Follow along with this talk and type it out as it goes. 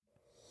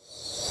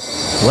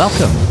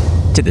Welcome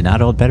to the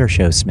Not Old Better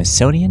Show,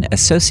 Smithsonian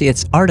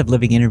Associates Art of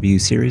Living interview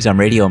series on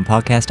radio and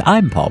podcast.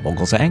 I'm Paul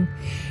Vogelsang.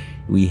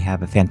 We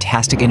have a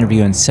fantastic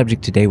interview and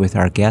subject today with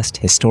our guest,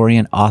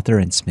 historian, author,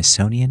 and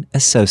Smithsonian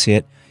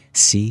Associate,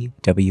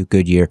 C.W.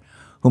 Goodyear,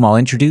 whom I'll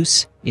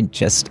introduce in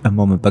just a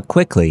moment. But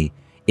quickly,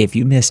 if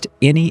you missed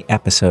any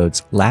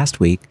episodes,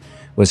 last week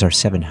was our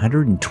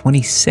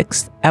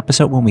 726th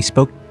episode when we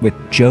spoke with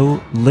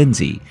Joe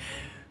Lindsay,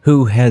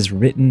 who has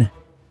written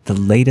the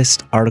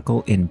latest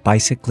article in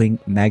Bicycling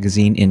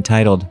magazine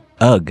entitled,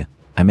 Ugh,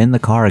 I'm in the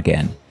car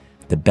again.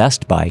 The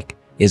best bike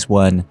is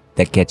one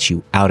that gets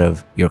you out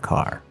of your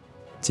car.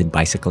 It's in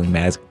Bicycling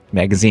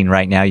magazine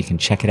right now. You can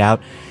check it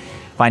out.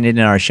 Find it in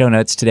our show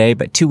notes today.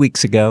 But 2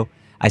 weeks ago,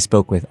 I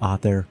spoke with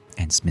author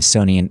and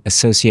Smithsonian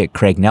Associate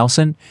Craig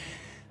Nelson,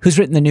 who's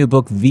written the new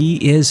book, V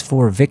is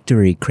for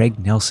Victory. Craig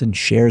Nelson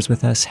shares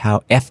with us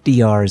how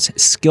FDR's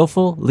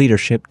skillful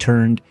leadership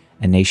turned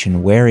a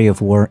nation wary of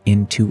war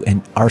into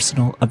an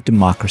arsenal of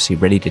democracy,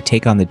 ready to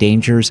take on the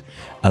dangers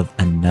of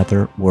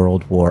another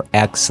world war.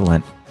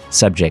 Excellent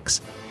subjects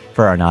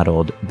for our Not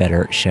Old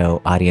Better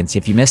Show audience.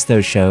 If you missed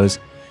those shows,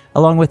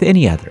 along with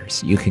any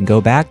others, you can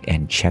go back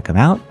and check them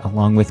out,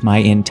 along with my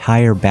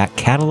entire back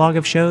catalog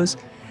of shows,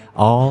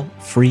 all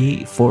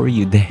free for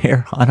you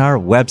there on our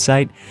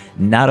website,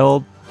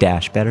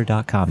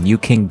 notold-better.com. You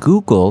can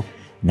Google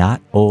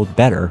Not Old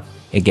Better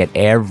and get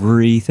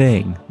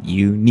everything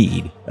you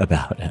need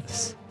about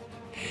us.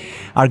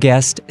 Our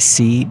guest,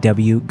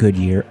 C.W.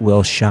 Goodyear,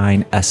 will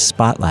shine a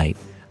spotlight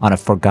on a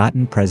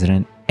forgotten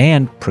president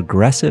and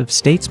progressive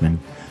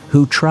statesman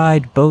who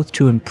tried both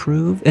to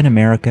improve in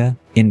America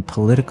in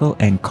political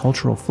and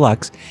cultural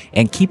flux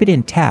and keep it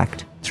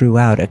intact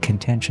throughout a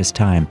contentious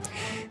time.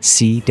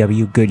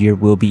 C.W. Goodyear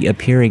will be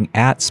appearing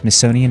at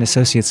Smithsonian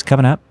Associates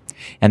coming up,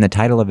 and the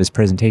title of his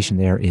presentation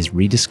there is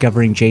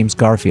Rediscovering James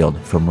Garfield,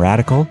 From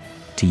Radical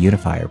to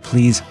Unifier.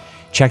 Please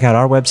check out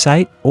our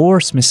website or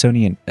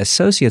Smithsonian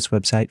Associates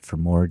website for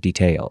more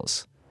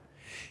details.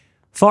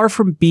 Far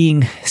from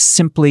being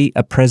simply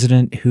a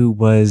president who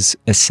was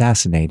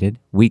assassinated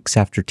weeks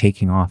after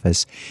taking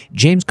office,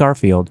 James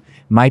Garfield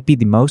might be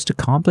the most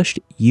accomplished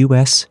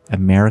U.S.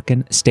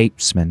 American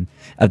statesman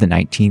of the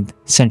 19th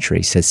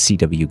century, says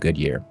C.W.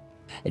 Goodyear.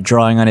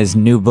 Drawing on his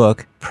new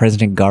book,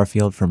 President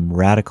Garfield, From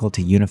Radical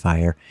to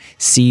Unifier,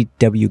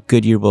 C.W.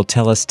 Goodyear will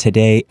tell us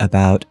today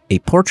about a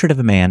portrait of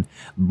a man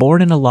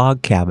born in a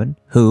log cabin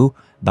who,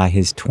 by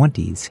his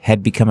 20s,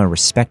 had become a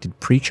respected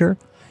preacher,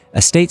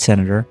 a state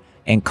senator,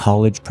 and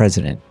college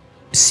president.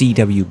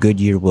 C.W.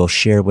 Goodyear will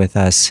share with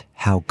us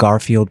how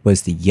Garfield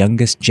was the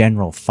youngest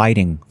general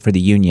fighting for the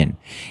Union,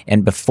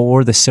 and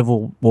before the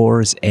Civil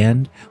War's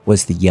end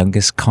was the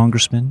youngest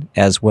congressman,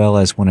 as well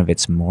as one of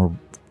its more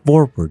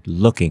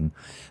forward-looking,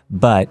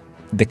 but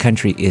the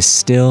country is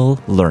still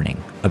learning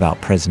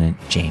about President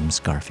James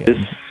Garfield.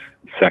 This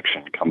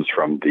section comes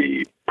from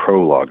the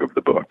prologue of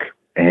the book,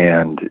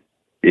 and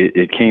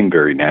it came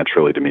very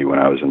naturally to me when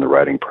I was in the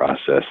writing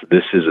process.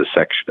 This is a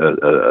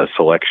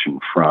selection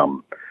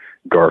from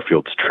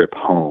Garfield's trip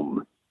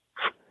home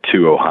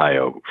to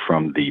Ohio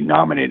from the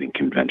nominating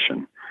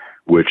convention,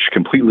 which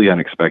completely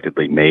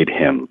unexpectedly made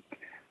him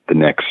the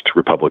next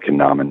Republican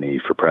nominee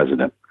for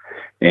president.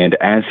 And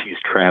as he's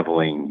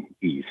traveling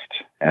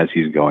east, as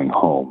he's going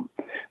home,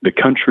 the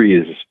country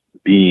is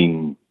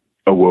being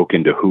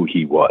awoken to who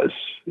he was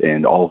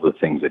and all of the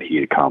things that he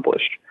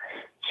accomplished.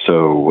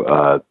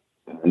 So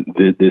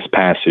this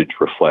passage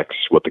reflects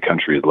what the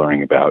country is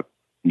learning about,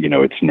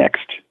 its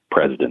next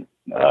president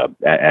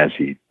as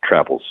he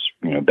travels,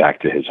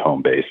 back to his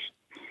home base.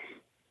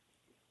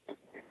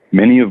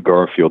 Many of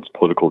Garfield's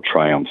political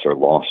triumphs are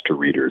lost to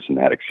readers in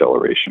that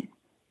acceleration.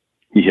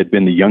 He had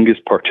been the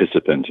youngest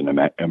participant in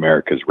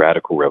America's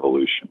radical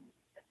revolution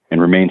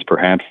and remains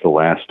perhaps the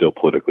last still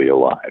politically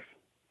alive.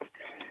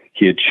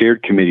 He had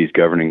chaired committees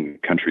governing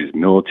the country's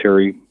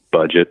military,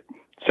 budget,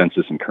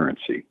 census, and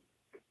currency.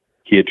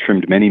 He had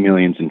trimmed many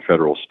millions in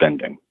federal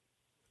spending.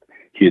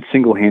 He had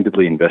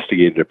single-handedly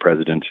investigated a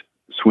president,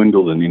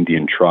 swindled an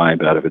Indian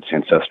tribe out of its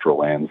ancestral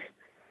lands,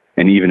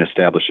 and even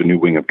established a new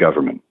wing of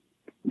government,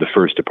 the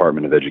first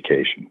Department of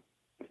Education.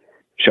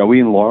 Shall we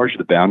enlarge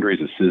the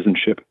boundaries of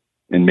citizenship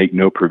and make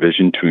no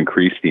provision to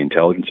increase the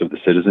intelligence of the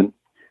citizen?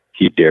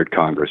 He dared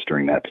Congress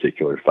during that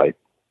particular fight.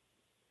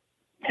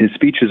 His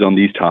speeches on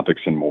these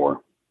topics and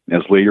more,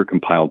 as later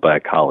compiled by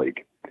a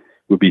colleague,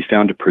 would be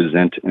found to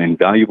present an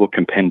invaluable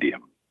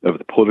compendium of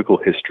the political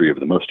history of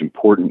the most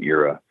important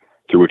era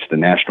through which the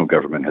national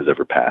government has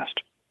ever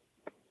passed.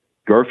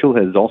 Garfield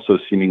has also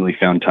seemingly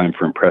found time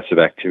for impressive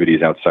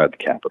activities outside the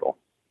Capitol.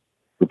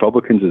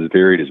 Republicans as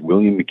varied as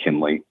William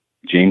McKinley,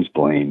 James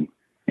Blaine,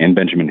 and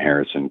Benjamin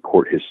Harrison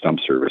court his stump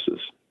services.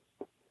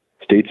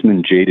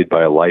 Statesmen jaded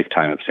by a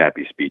lifetime of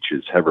sappy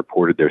speeches have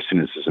reported their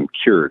cynicism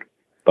cured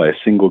by a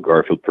single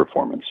Garfield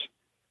performance.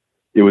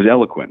 It was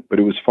eloquent, but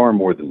it was far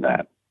more than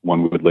that,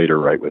 one would later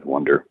write with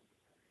wonder.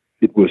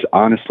 It was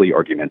honestly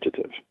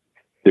argumentative.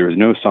 There was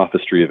no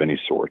sophistry of any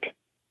sort.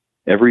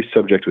 Every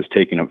subject was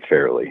taken up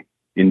fairly.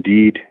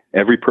 Indeed,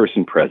 every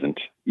person present,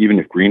 even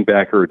if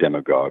greenbacker or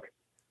demagogue,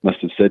 must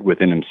have said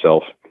within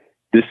himself,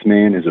 "This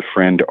man is a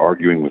friend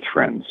arguing with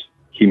friends.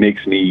 He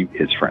makes me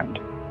his friend,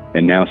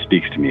 and now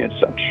speaks to me as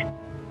such."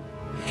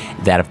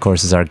 That, of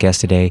course, is our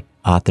guest today,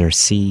 author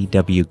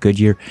C.W.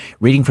 Goodyear,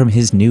 reading from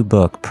his new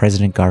book,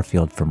 President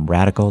Garfield, From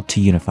Radical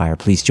to Unifier.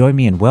 Please join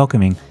me in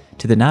welcoming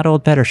to the Not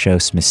Old Better Show,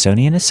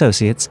 Smithsonian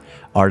Associates,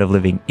 Art of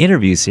Living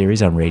interview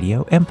series on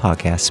radio and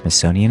podcast,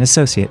 Smithsonian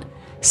Associate,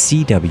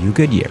 C.W.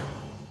 Goodyear.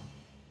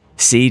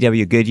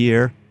 C.W.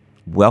 Goodyear,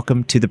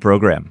 welcome to the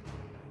program.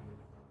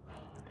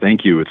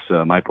 Thank you.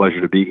 It's my pleasure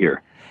to be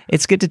here.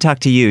 It's good to talk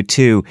to you,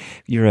 too.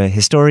 You're a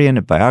historian,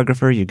 a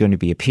biographer. You're going to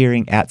be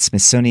appearing at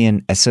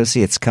Smithsonian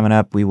Associates coming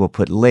up. We will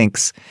put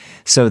links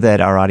so that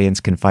our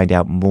audience can find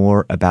out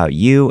more about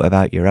you,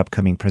 about your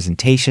upcoming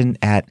presentation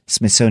at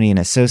Smithsonian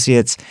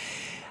Associates,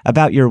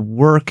 about your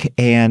work,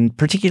 and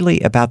particularly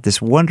about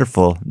this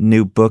wonderful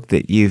new book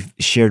that you've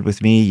shared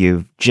with me.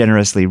 You've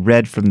generously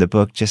read from the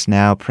book just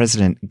now.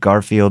 President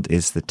Garfield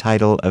is the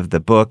title of the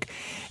book.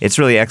 It's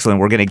really excellent.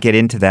 We're going to get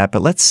into that,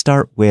 but let's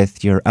start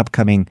with your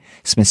upcoming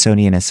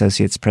Smithsonian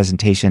Associates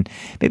presentation.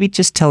 Maybe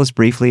just tell us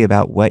briefly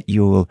about what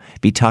you will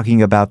be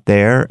talking about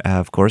there.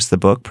 Of course, the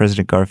book,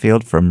 President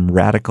Garfield, From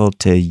Radical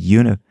to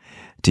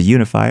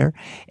Unifier,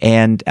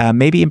 and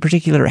maybe in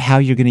particular how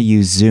you're going to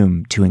use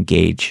Zoom to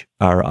engage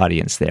our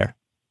audience there.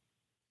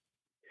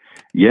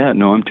 Yeah,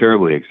 no, I'm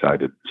terribly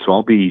excited. So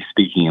I'll be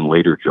speaking in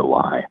later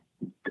July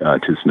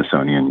to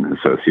Smithsonian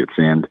Associates,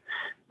 and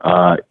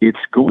it's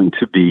going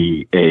to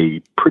be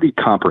a pretty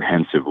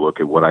comprehensive look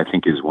at what I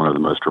think is one of the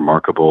most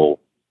remarkable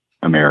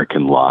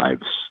American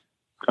lives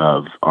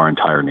of our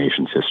entire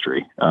nation's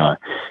history. I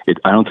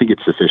don't think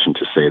it's sufficient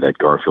to say that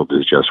Garfield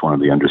is just one of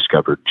the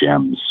undiscovered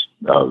gems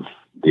of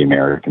the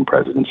American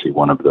presidency,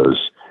 one of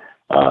those,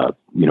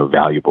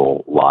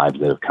 valuable lives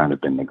that have kind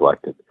of been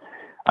neglected.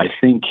 I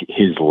think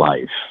his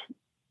life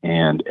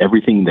and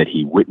everything that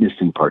he witnessed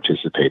and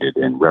participated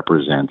in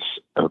represents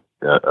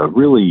a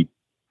really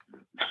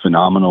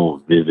phenomenal,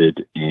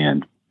 vivid,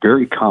 and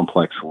very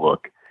complex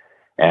look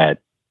at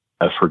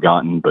a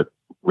forgotten but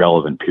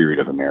relevant period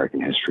of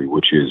American history,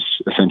 which is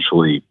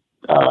essentially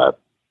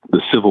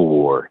the Civil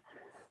War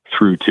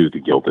through to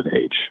the Gilded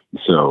Age.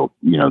 So,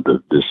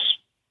 this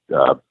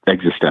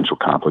existential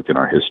conflict in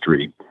our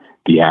history,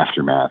 the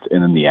aftermath,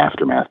 and then the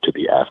aftermath to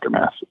the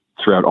aftermath,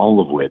 throughout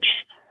all of which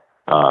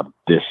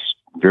this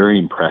very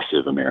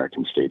impressive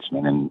American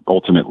statesman, and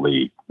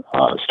ultimately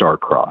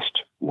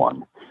star-crossed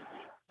one,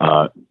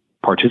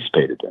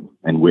 participated in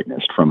and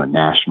witnessed from a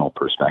national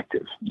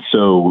perspective.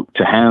 So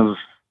to have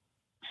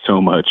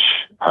so much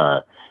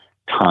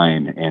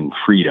time and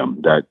freedom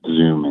that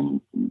Zoom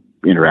and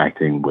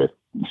interacting with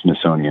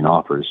Smithsonian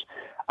offers,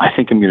 I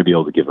think I'm going to be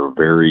able to give a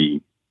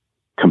very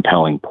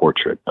compelling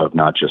portrait of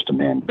not just a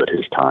man, but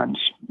his times.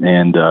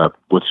 And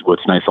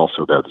what's nice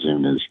also about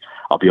Zoom is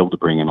I'll be able to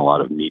bring in a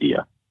lot of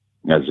media,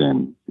 as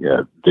in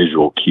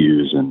visual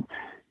cues and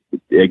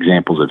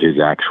examples of his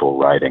actual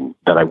writing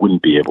that I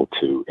wouldn't be able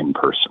to in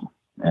person.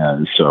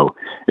 And so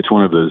it's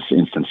one of those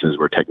instances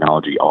where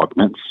technology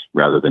augments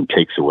rather than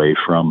takes away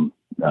from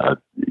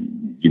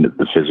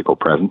the physical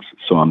presence.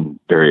 So I'm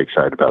very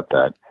excited about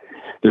that.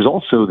 There's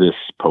also this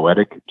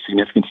poetic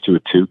significance to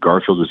it, too.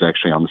 Garfield was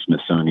actually on the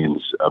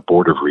Smithsonian's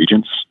Board of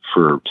Regents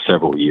for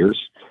several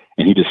years,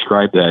 and he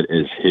described that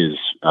as his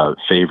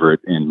favorite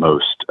and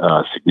most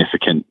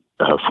significant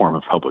form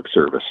of public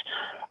service.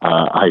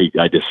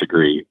 I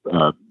disagree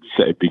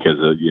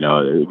because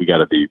we got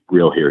to be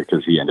real here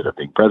because he ended up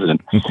being president.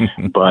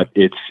 But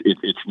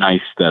it's nice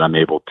that I'm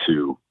able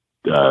to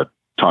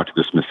talk to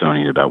the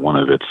Smithsonian about one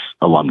of its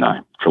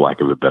alumni, for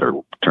lack of a better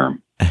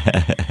term.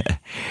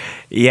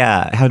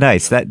 Yeah, how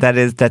nice.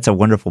 That's a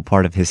wonderful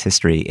part of his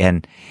history,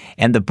 and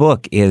the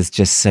book is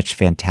just such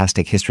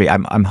fantastic history.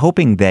 I'm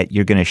hoping that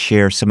you're going to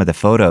share some of the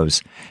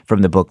photos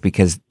from the book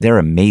because they're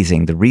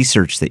amazing. The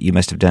research that you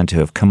must have done to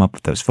have come up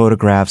with those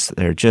photographs,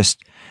 they're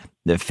just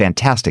a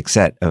fantastic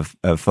set of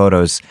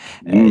photos.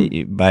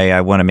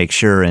 I want to make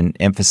sure and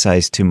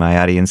emphasize to my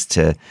audience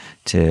to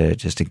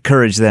just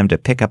encourage them to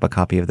pick up a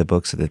copy of the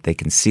book so that they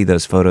can see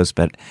those photos.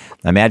 But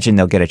I imagine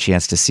they'll get a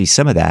chance to see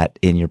some of that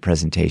in your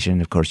presentation,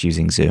 of course,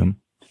 using Zoom.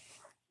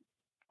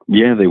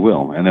 Yeah, they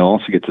will. And they'll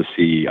also get to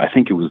see, I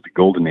think it was the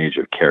golden age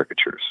of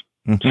caricatures.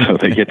 So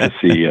they get to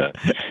see,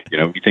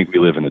 we think we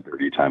live in a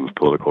dirty time of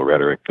political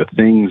rhetoric. The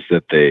things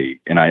that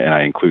and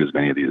I include as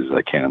many of these as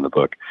I can in the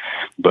book.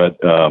 But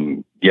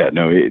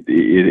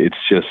it's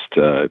just,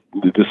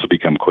 this will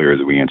become clear as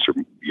we answer,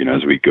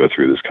 as we go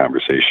through this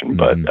conversation.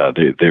 Mm-hmm. But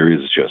there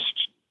is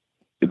just,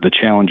 the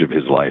challenge of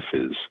his life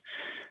is,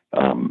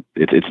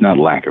 it's not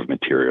lack of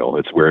material.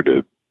 It's where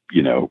to,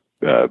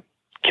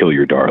 kill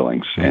your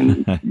darlings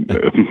and,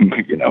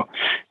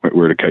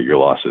 where to cut your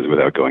losses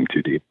without going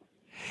too deep.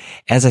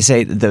 As I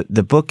say,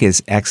 the book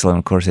is excellent.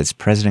 Of course, it's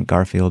President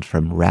Garfield,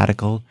 From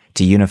Radical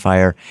to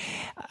Unifier.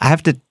 I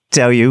have to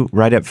tell you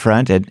right up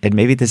front, and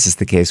maybe this is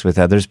the case with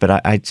others,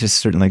 but I just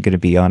certainly going to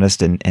be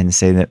honest and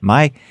say that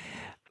my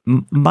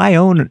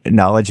own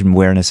knowledge and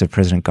awareness of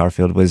President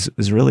Garfield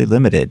was really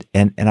limited.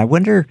 And I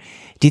wonder,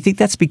 do you think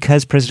that's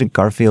because President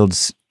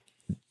Garfield's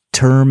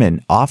term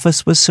in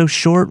office was so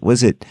short?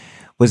 Was it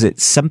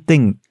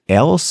something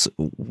else?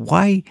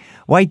 Why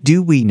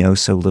do we know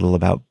so little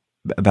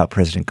about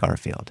President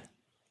Garfield?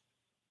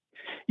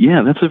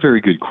 Yeah, that's a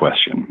very good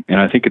question. And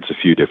I think it's a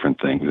few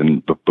different things.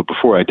 But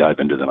before I dive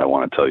into them, I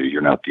want to tell you,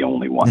 you're not the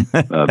only one.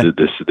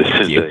 This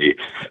is a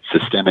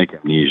systemic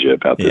amnesia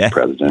about this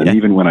president. And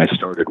even when I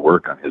started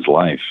work on his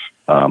life,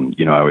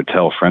 I would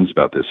tell friends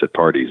about this at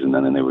parties, and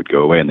then they would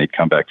go away, and they'd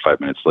come back 5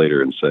 minutes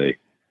later and say,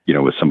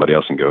 with somebody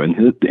else, and go,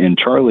 and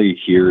Charlie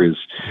here is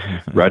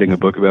writing a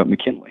book about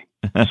McKinley.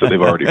 So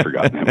they've already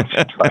forgotten him.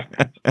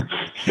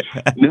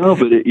 No,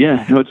 but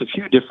it's a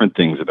few different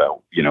things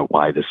about,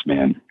 why this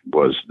man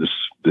was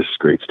this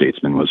great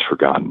statesman was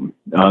forgotten.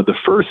 The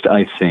first,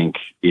 I think,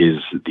 is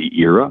the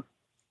era,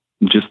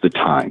 just the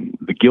time.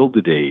 The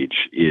Gilded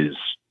Age is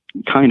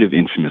kind of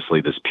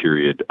infamously this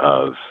period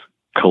of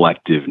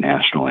collective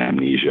national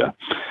amnesia.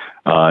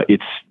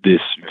 It's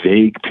this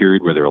vague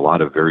period where there are a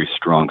lot of very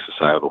strong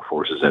societal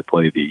forces at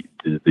play.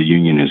 The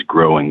Union is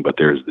growing, but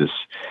there's this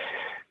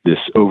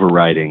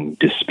overriding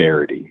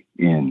disparity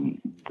in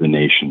the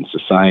nation's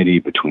society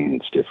between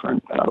its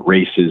different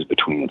races,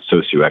 between its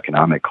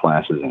socioeconomic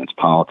classes and its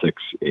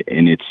politics,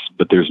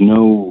 but there's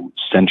no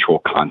central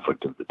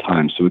conflict of the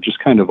time, so it just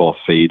kind of all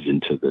fades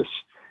into this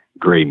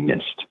gray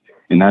mist,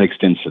 and that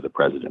extends to the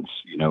presidents.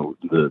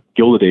 The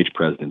Gilded Age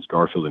presidents,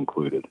 Garfield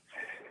included,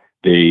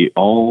 they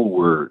all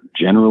were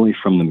generally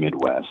from the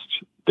Midwest.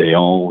 They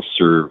all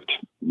served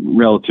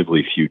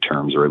relatively few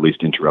terms, or at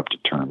least interrupted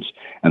terms,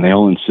 and they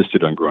all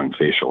insisted on growing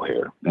facial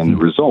hair. And the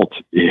result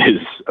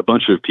is a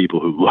bunch of people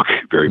who look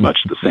very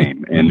much the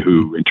same, and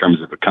who, in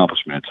terms of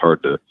accomplishment, it's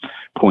hard to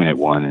point at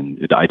one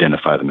and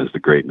identify them as the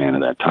great man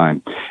of that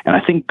time. And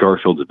I think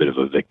Garfield's a bit of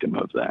a victim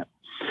of that.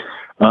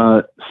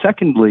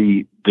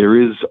 Secondly, there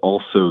is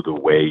also the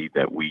way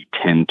that we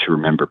tend to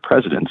remember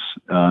presidents.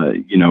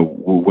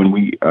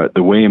 When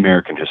the way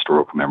American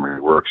historical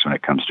memory works when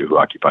it comes to who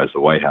occupies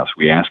the White House,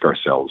 we ask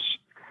ourselves,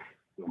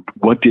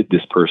 what did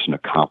this person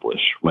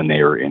accomplish when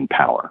they were in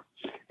power?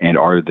 And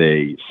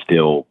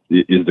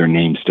is their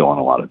name still on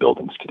a lot of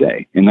buildings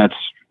today? And that's,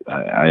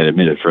 I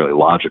admit, a fairly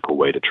logical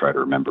way to try to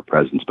remember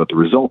presidents. But the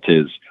result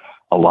is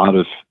a lot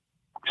of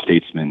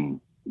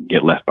statesmen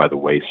get left by the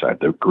wayside.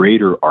 The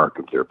greater arc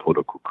of their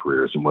political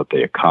careers and what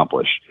they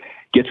accomplish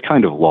gets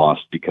kind of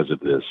lost because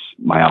of this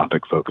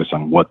myopic focus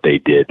on what they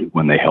did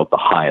when they held the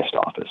highest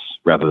office,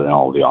 rather than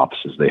all the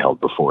offices they held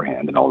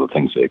beforehand and all the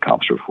things they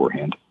accomplished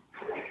beforehand.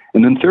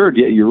 And then third,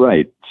 you're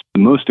right.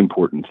 The most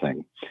important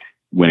thing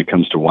when it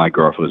comes to why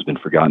Garfield has been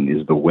forgotten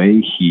is the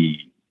way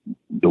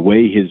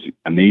his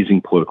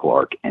amazing political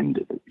arc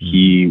ended.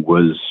 He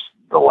was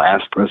the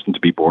last president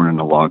to be born in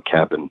a log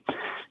cabin,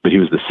 but he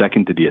was the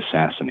second to be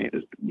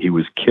assassinated. He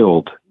was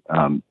killed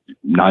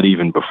not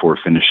even before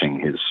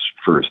finishing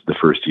the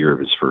first year of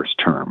his first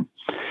term.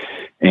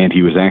 And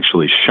he was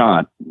actually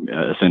shot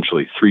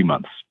essentially 3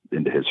 months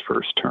into his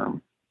first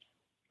term.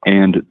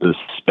 And the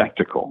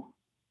spectacle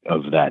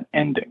of that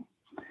ending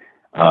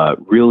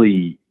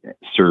really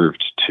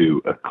served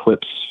to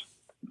eclipse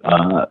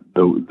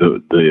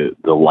the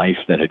life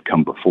that had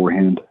come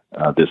beforehand,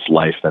 this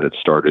life that had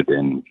started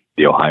in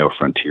the Ohio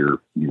frontier,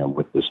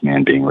 with this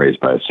man being raised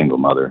by a single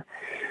mother,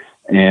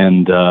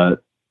 and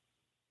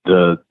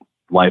the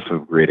life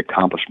of great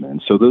accomplishment.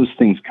 And so those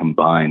things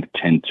combined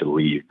tend to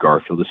leave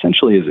Garfield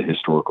essentially as a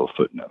historical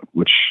footnote,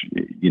 which,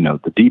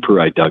 the deeper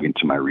I dug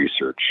into my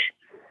research,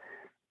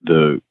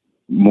 the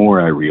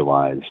more I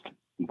realized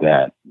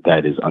that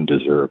is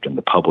undeserved. And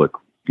the public,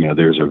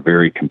 there's a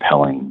very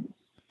compelling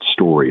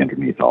story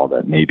underneath all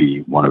that,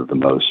 maybe one of the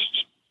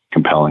most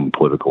compelling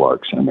political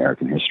arcs in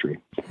American history.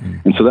 Mm-hmm.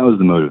 And so that was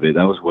the motivate.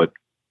 That was what,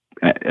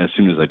 as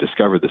soon as I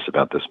discovered this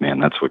about this man,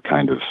 that's what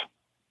kind of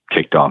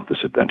kicked off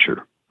this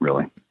adventure,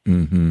 really.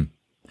 Mm-hmm.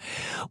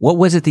 What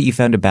was it that you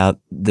found about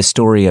the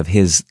story of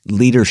his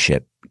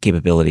leadership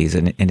capabilities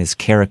and his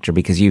character?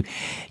 Because you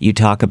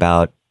talk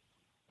about,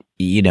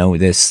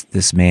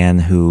 this man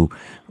who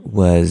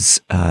was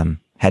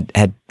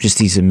had just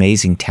these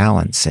amazing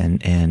talents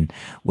and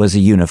was a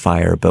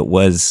unifier, but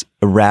was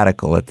a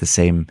radical at the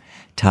same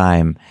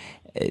time.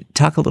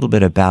 Talk a little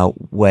bit about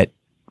what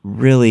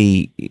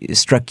really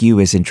struck you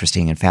as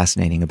interesting and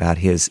fascinating about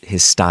his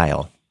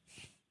style.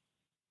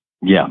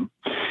 Yeah.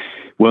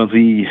 Well,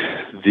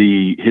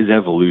 his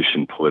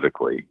evolution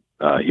politically,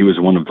 he was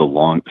one of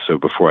the so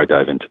before I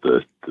dive into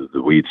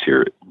the weeds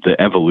here, the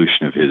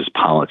evolution of his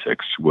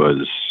politics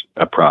was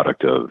a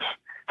product of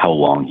how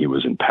long he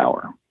was in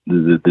power.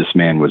 This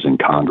man was in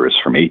Congress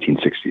from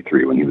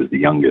 1863, when he was the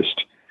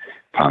youngest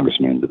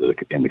congressman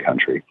in the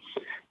country,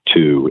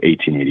 to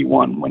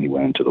 1881, when he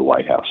went into the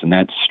White House. And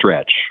that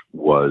stretch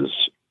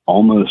was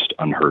almost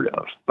unheard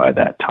of by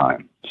that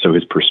time. So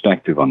his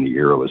perspective on the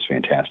era was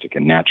fantastic.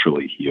 And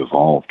naturally, he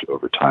evolved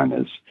over time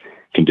as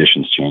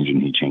conditions changed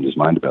and he changed his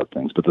mind about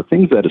things. But the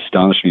things that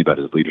astonished me about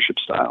his leadership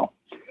style,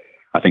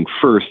 I think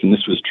first, and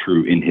this was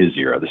true in his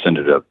era, this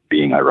ended up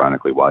being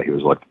ironically why he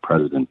was elected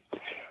president,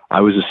 I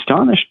was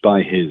astonished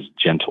by his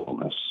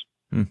gentleness.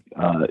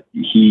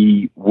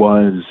 He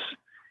was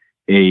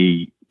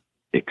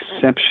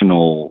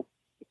exceptionally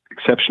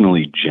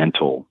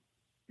gentle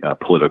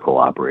political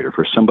operator.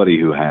 For somebody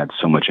who had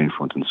so much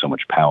influence and so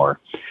much power,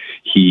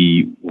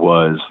 he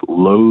was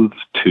loath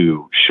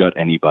to shut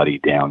anybody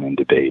down in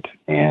debate,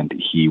 and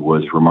he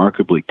was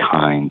remarkably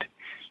kind,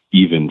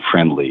 even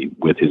friendly,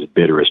 with his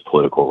bitterest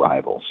political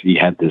rivals. He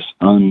had this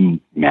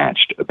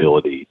unmatched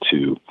ability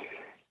to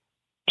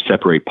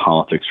separate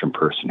politics from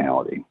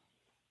personality.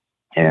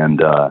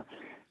 And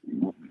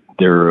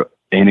there are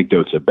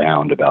anecdotes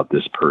abound about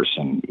this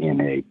person in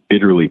a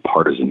bitterly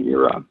partisan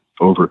era,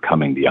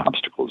 overcoming the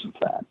obstacles of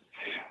that.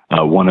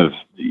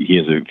 He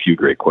has a few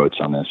great quotes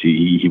on this.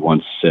 He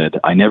once said,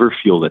 "I never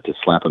feel that to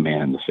slap a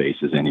man in the face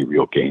is any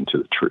real gain to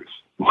the truth,"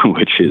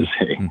 which is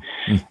a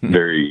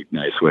very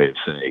nice way of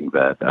saying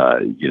that,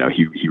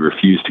 he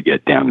refused to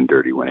get down and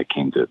dirty when it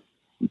came to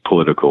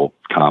political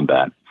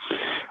combat.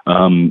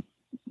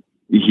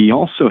 He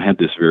also had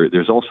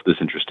there's also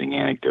this interesting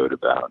anecdote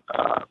about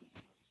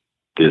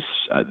this,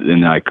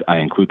 and I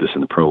include this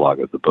in the prologue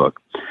of the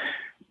book.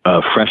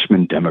 A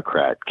freshman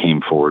Democrat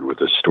came forward with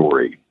a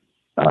story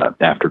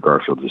after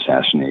Garfield's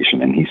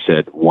assassination, and he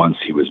said once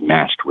he was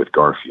matched with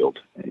Garfield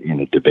in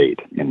a debate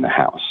in the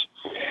House.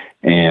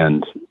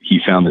 And he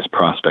found this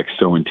prospect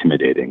so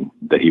intimidating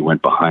that he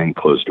went behind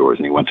closed doors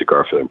and he went to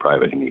Garfield in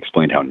private and he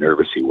explained how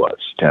nervous he was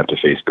to have to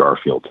face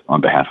Garfield on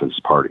behalf of his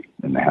party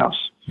in the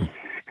House.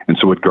 And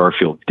so what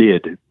Garfield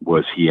did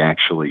was he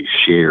actually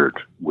shared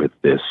with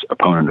this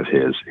opponent of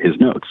his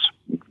notes,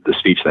 the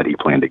speech that he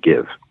planned to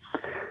give.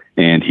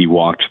 And he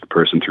walked the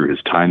person through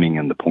his timing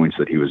and the points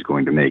that he was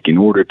going to make in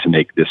order to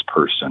make this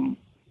person,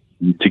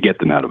 to get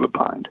them out of a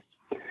bind.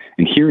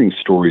 And hearing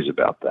stories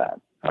about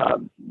that,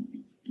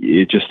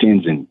 it just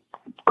stands in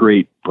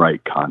great,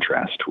 bright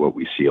contrast to what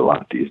we see a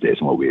lot these days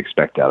and what we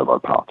expect out of our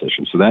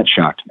politicians. So that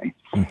shocked me,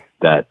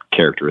 that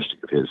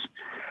characteristic of his.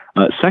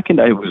 Second,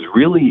 I was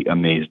really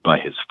amazed by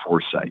his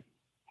foresight.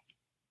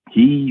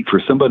 For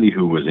somebody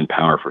who was in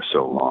power for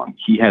so long,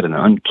 he had an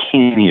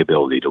uncanny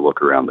ability to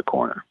look around the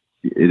corner.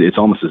 It's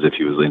almost as if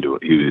he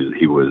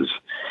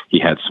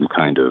had some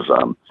kind of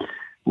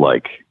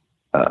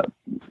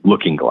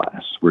looking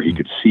glass where he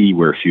could see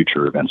where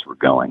future events were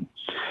going.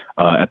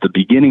 At the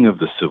beginning of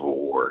the Civil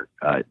War,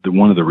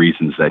 one of the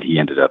reasons that he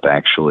ended up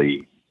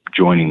actually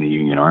joining the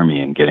Union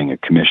Army and getting a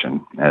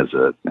commission as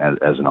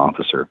an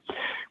officer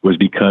was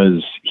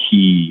because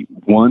he,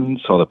 one,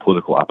 saw the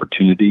political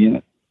opportunity in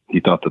it.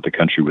 He thought that the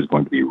country was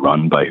going to be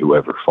run by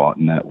whoever fought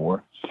in that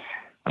war.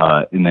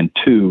 And then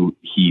two,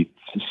 he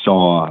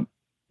saw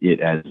it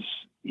as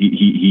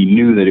he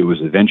knew that it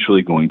was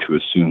eventually going to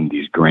assume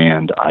these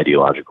grand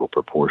ideological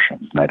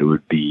proportions, and that it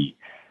would be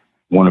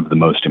one of the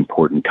most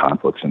important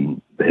conflicts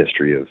in the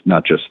history of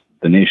not just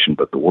the nation,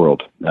 but the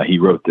world. He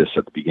wrote this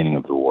at the beginning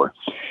of the war.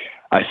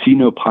 "I see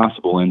no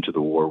possible end to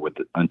the war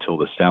until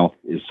the South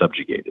is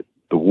subjugated.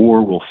 The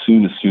war will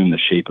soon assume the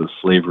shape of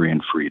slavery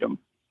and freedom.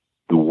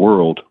 The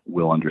world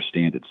will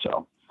understand it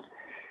so."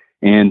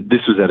 And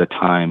this was at a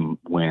time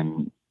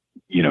when,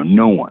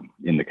 no one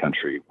in the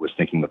country was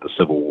thinking that the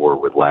Civil War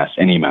would last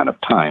any amount of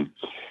time.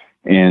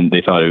 And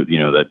they thought,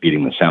 that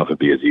beating the South would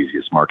be as easy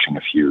as marching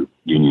a few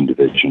Union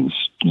divisions,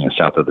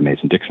 south of the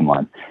Mason-Dixon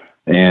line.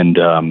 And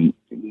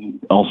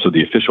also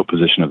the official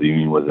position of the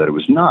Union was that it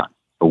was not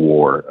a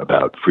war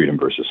about freedom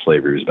versus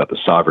slavery. It was about the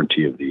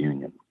sovereignty of the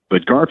Union.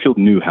 But Garfield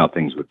knew how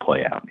things would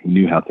play out. He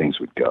knew how things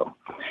would go.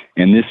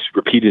 And this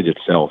repeated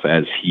itself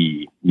as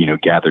he,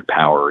 gathered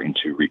power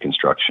into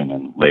Reconstruction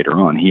and later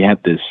on. He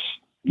had this,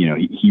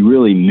 he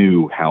really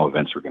knew how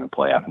events were going to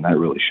play out, and that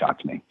really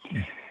shocked me.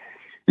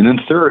 And then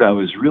third, I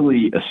was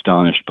really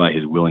astonished by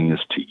his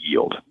willingness to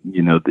yield.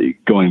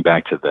 Going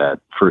back to that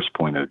first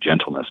point of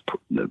gentleness,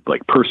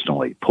 like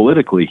personally,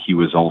 politically, he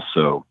was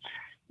also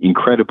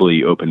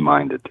incredibly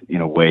open-minded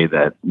in a way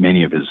that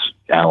many of his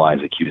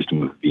allies accused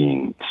him of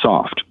being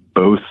soft.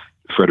 Both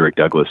Frederick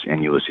Douglass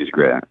and Ulysses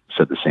Grant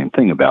said the same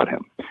thing about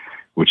him,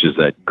 which is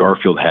that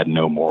Garfield had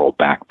no moral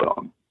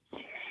backbone.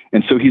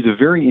 And so he's a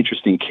very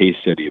interesting case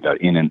study about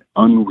in an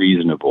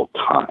unreasonable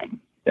time,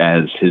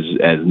 as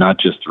not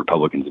just the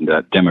Republicans and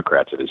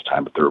Democrats of his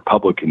time, but the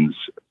Republicans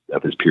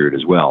of his period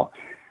as well,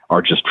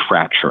 are just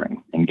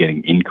fracturing and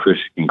getting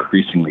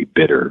increasingly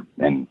bitter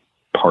and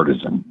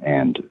partisan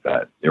and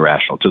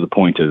irrational, to the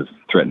point of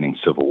threatening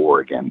civil war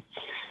again.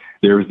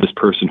 There was this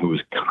person who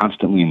was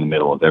constantly in the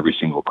middle of every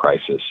single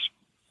crisis,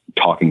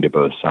 talking to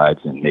both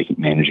sides and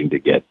managing to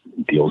get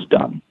deals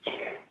done.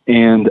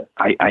 And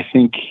I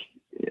think,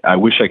 I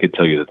wish I could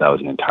tell you that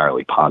was an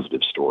entirely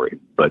positive story,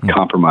 but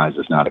compromise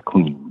is not a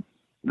clean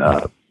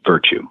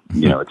virtue.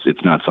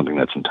 It's not something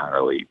that's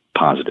entirely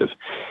positive.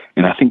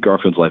 And I think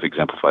Garfield's life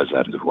exemplifies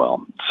that as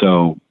well.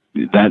 So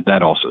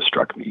that also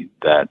struck me,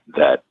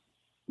 that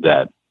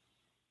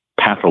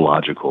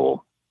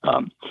pathological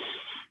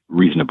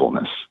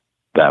reasonableness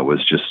that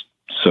was just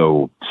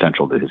so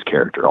central to his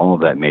character. All of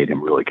that made him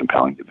really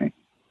compelling to me.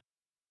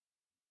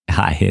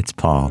 Hi, it's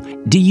Paul.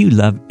 Do you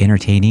love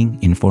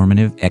entertaining,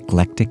 informative,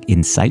 eclectic,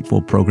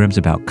 insightful programs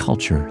about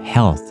culture,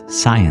 health,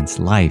 science,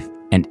 life,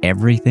 and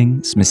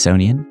everything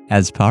Smithsonian.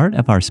 As part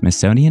of our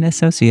Smithsonian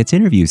Associates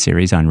interview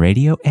series on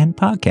radio and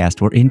podcast,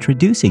 we're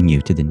introducing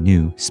you to the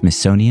new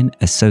Smithsonian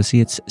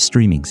Associates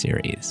streaming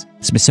series.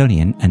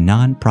 Smithsonian, a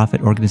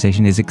nonprofit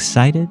organization, is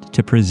excited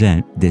to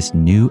present this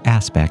new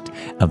aspect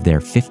of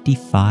their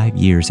 55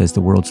 years as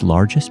the world's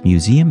largest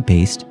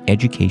museum-based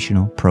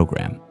educational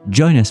program.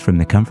 Join us from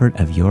the comfort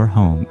of your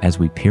home as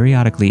we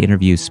periodically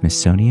interview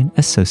Smithsonian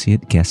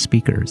Associate guest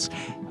speakers.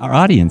 Our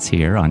audience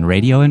here on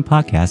radio and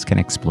podcast can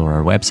explore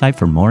our website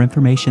for more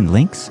information,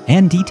 links,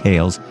 and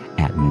details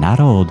at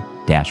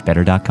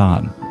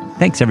notold-better.com.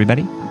 Thanks,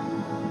 everybody.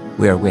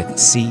 We are with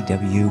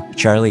C.W.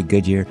 Charlie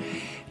Goodyear.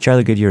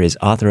 Charlie Goodyear is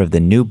author of the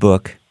new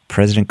book,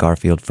 President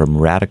Garfield, From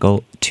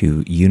Radical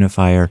to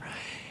Unifier.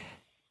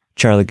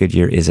 Charlie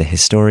Goodyear is a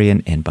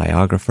historian and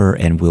biographer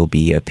and will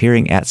be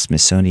appearing at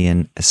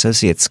Smithsonian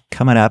Associates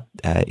coming up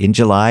in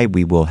July.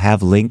 We will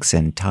have links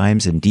and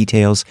times and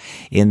details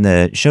in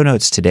the show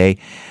notes today.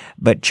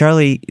 But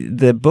Charlie,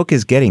 the book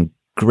is getting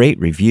great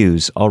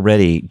reviews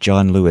already.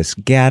 John Lewis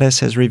Gaddis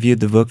has reviewed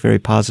the book very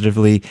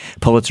positively.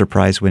 Pulitzer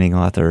Prize-winning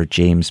author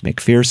James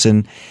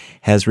McPherson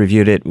has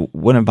reviewed it.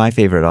 One of my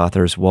favorite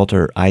authors,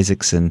 Walter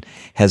Isaacson,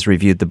 has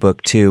reviewed the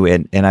book too.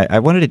 And I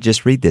wanted to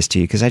just read this to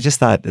you because I just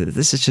thought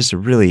this is just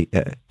really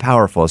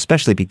powerful,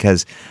 especially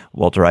because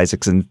Walter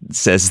Isaacson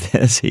says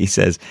this. He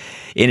says,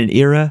 in an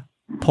era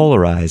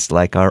polarized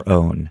like our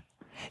own,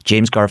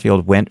 James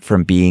Garfield went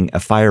from being a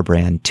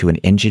firebrand to an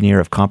engineer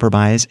of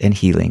compromise and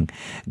healing.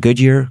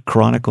 Goodyear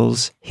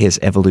chronicles his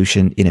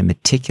evolution in a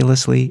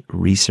meticulously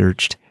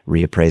researched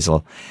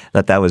reappraisal.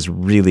 That was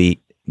really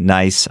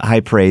nice,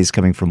 high praise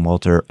coming from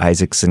Walter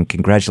Isaacson.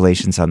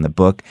 Congratulations on the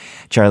book,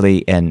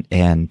 Charlie,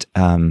 and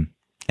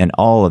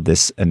all of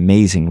this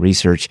amazing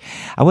research.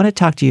 I want to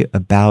talk to you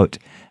about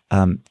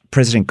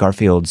President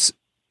Garfield's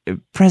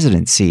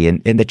presidency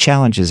and the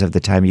challenges of the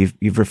time.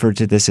 You've referred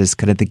to this as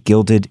kind of the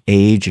Gilded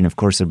Age, and of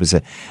course it was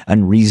an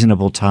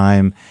unreasonable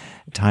times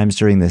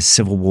during the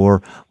Civil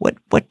War.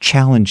 What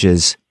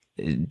challenges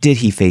did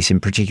he face in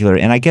particular?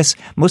 And I guess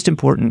most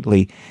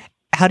importantly,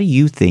 how do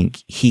you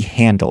think he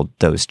handled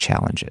those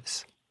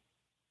challenges?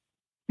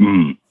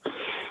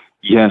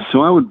 Yeah,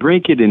 so I would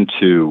break it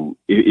into,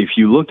 if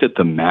you looked at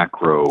the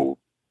macro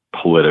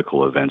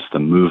political events, the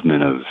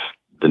movement of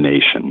the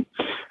nation,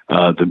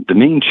 the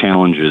main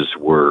challenges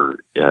were,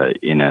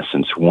 in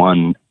essence,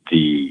 one,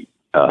 the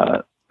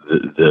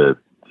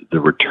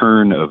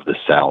return of the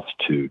South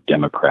to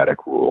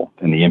democratic rule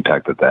and the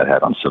impact that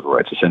had on civil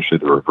rights, essentially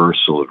the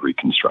reversal of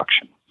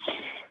Reconstruction.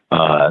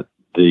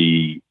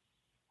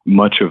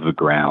 Much of the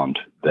ground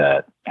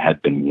that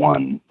had been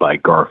won by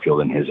Garfield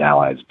and his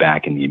allies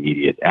back in the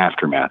immediate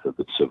aftermath of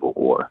the Civil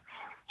War.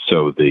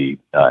 So the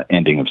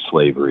ending of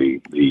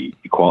slavery, the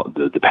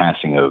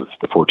passing of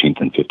the 14th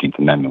and 15th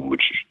Amendment,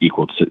 which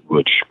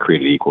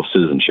created equal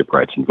citizenship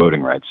rights and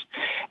voting rights,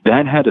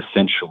 that had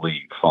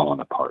essentially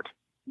fallen apart.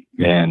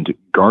 And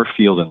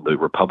Garfield and the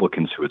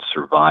Republicans who had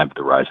survived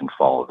the rise and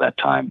fall of that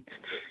time,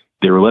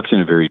 they were left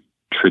in a very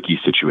tricky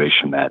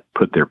situation that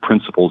put their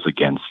principles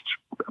against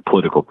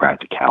political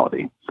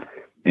practicality.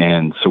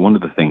 And so one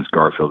of the things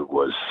Garfield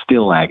was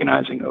still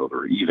agonizing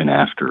over, even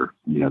after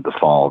the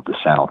fall of the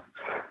South,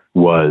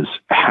 was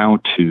how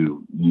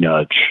to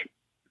nudge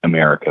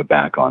America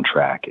back on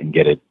track and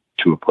get it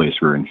to a place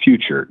where in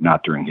future,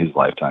 not during his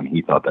lifetime,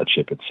 he thought that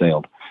ship had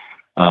sailed,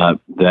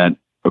 that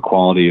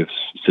equality of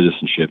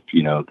citizenship,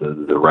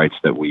 the rights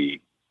that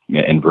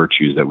and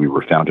virtues that we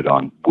were founded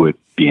on would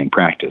be in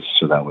practice.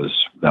 So that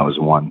was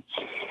one.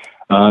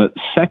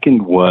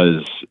 Second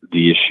was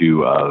the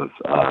issue of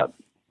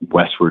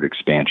westward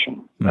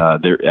expansion.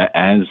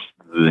 As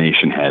the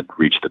nation had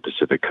reached the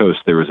Pacific coast,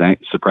 there was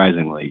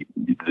surprisingly,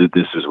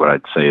 this is what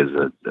I'd say is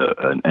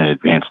an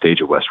advanced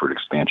stage of westward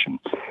expansion.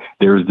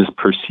 There was this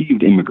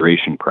perceived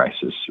immigration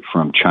crisis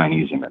from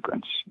Chinese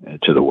immigrants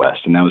to the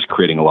West, and that was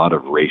creating a lot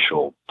of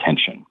racial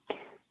tension.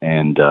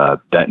 And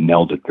that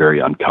melded very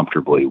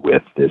uncomfortably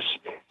with this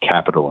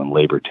capital and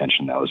labor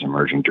tension that was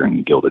emerging during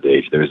the Gilded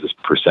Age. There was this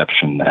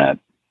perception that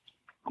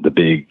the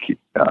big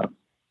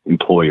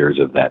employers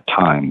of that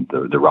time,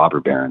 the robber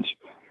barons,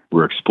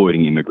 were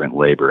exploiting immigrant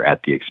labor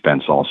at the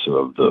expense also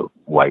of the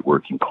white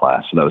working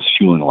class. So that was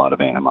fueling a lot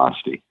of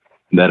animosity.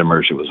 And that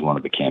emerged as one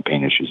of the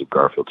campaign issues of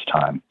Garfield's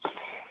time.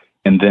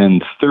 And then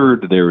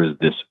third, there was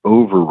this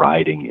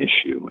overriding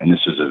issue, and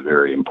this is a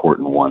very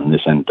important one, and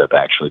this ended up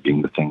actually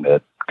being the thing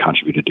that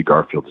contributed to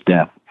Garfield's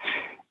death.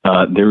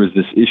 There was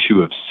this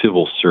issue of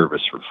civil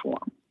service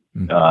reform.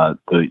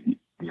 The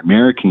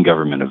American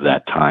government of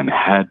that time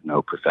had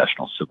no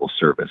professional civil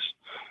service.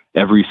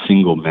 Every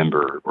single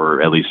member,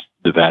 or at least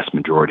the vast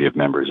majority of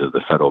members of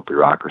the federal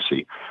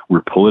bureaucracy,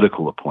 were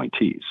political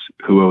appointees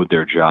who owed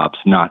their jobs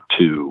not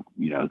to,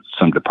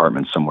 some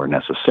department somewhere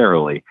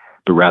necessarily,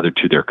 but rather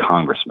to their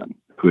congressmen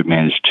who had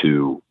managed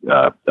to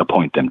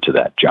appoint them to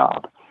that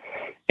job.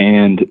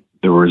 And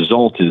the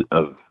result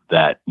of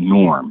that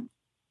norm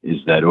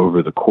is that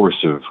over the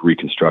course of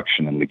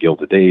Reconstruction and the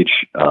Gilded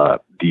Age,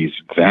 these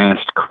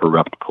vast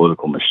corrupt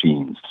political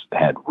machines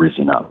had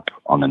risen up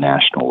on the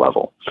national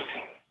level.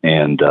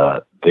 And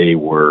they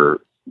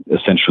were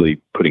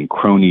essentially putting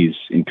cronies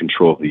in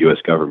control of the U.S.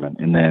 government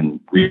and then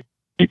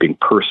reaping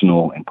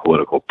personal and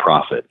political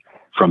profit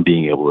from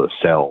being able to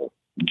sell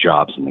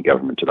jobs in the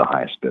government to the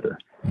highest bidder.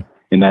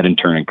 And that in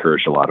turn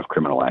encouraged a lot of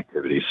criminal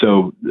activity.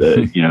 So,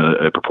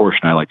 a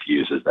proportion I like to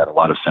use is that a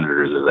lot of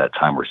senators at that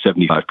time were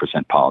 75%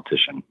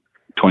 politician,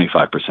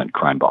 25%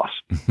 crime boss.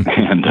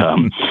 And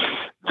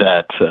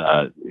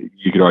that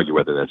you could argue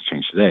whether that's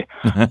changed today.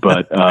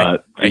 But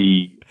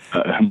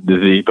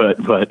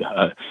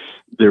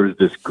there was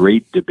this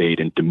great debate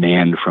and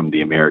demand from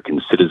the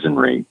American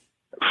citizenry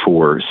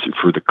for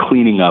the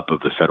cleaning up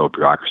of the federal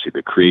bureaucracy,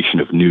 the creation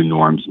of new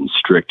norms and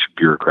strict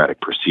bureaucratic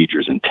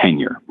procedures and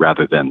tenure,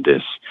 rather than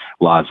this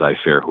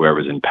laissez-faire,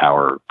 whoever's in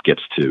power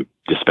gets to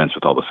dispense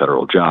with all the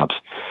federal jobs.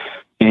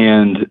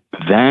 And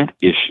that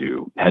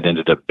issue had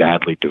ended up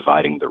badly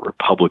dividing the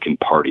Republican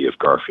Party of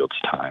Garfield's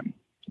time.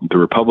 The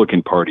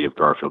Republican Party of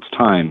Garfield's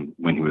time,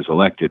 when he was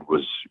elected,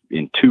 was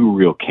in two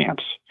real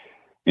camps,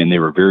 and they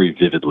were very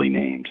vividly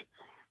named.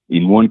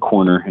 In one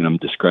corner, and I'm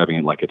describing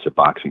it like it's a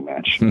boxing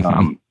match,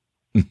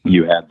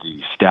 you had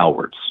the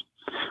stalwarts,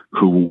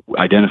 who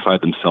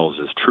identified themselves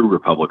as true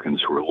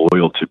Republicans who were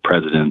loyal to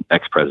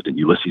ex-President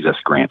Ulysses S.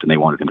 Grant, and they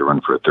wanted him to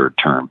run for a third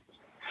term.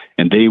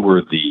 And they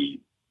were the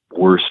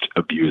worst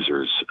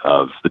abusers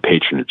of the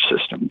patronage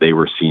system. They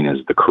were seen as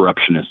the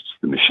corruptionists,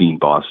 the machine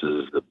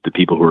bosses, the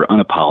people who were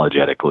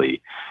unapologetically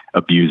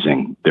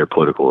abusing their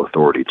political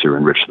authority to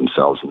enrich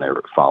themselves and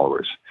their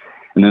followers.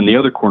 And then the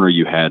other corner,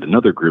 you had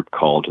another group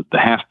called the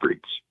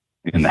half-breeds.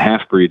 And the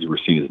half-breeds were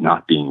seen as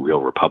not being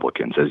real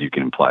Republicans, as you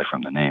can imply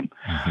from the name.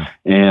 Mm-hmm.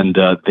 And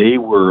they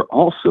were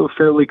also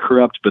fairly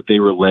corrupt, but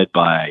they were led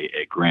by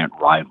a Grant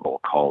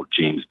rival called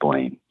James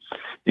Blaine.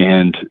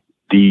 And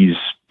these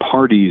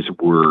parties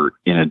were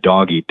in a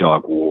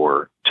dog-eat-dog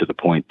war to the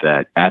point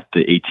that at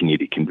the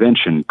 1880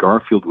 convention,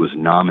 Garfield was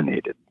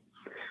nominated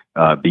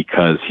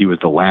because he was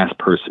the last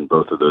person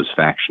both of those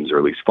factions, or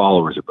at least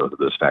followers of both of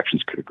those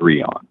factions, could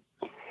agree on.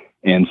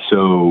 And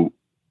so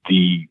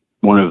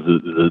one of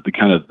the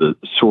kind of the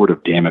sword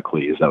of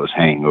Damocles that was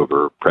hanging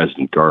over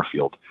President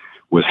Garfield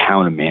was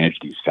how to manage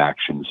these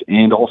factions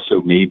and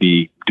also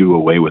maybe do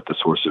away with the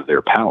source of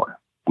their power,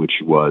 which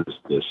was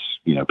this,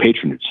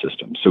 patronage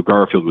system. So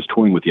Garfield was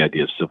toying with the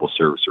idea of civil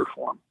service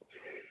reform.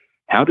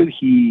 How did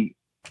he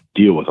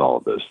deal with all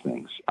of those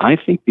things? I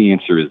think the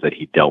answer is that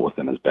he dealt with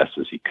them as best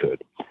as he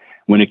could.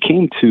 When it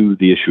came to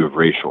the issue of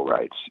racial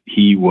rights,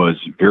 he was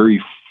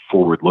very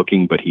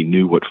forward-looking, but he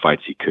knew what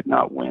fights he could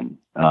not win.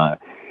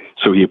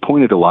 So he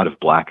appointed a lot of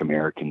Black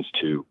Americans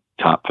to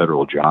top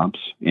federal jobs,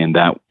 and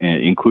that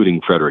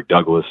including Frederick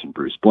Douglass and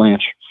Bruce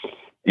Blanche.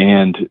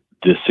 And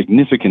the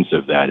significance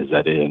of that is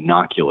that it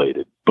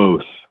inoculated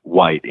both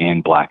white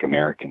and Black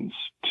Americans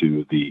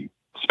to the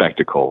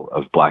spectacle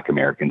of Black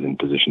Americans in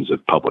positions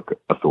of public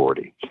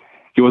authority.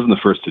 He wasn't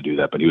the first to do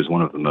that, but he was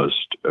one of the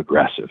most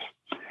aggressive.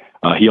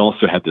 He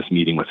also had this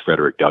meeting with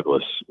Frederick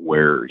Douglass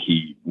where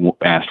he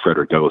asked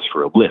Frederick Douglass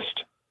for a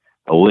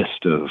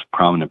list of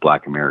prominent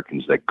Black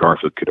Americans that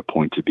Garfield could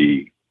appoint to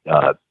be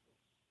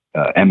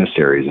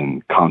emissaries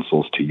and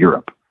consuls to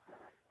Europe.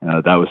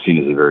 That was seen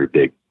as a very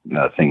big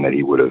thing that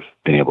he would have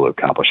been able to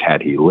accomplish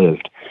had he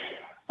lived.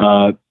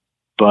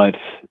 But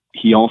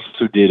he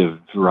also did a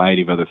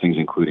variety of other things,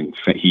 including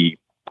he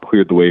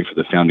cleared the way for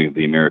the founding of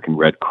the American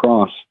Red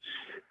Cross.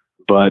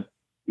 But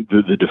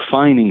the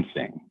defining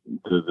thing,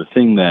 the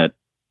thing that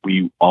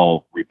we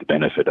all reap the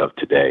benefit of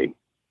today,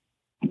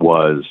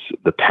 was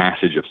the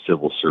passage of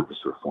civil service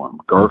reform.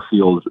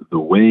 Garfield, the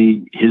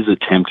way his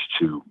attempt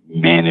to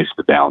manage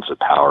the balance of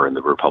power in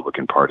the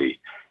Republican Party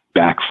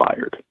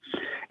backfired.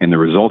 And the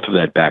result of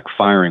that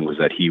backfiring was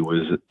that he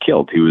was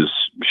killed. He was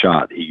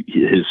shot.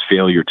 His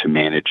failure to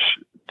manage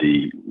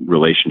the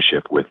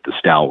relationship with the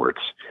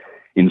stalwarts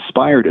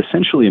inspired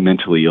essentially a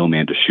mentally ill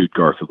man to shoot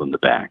Garfield in the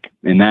back.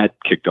 And that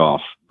kicked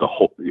off the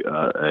whole,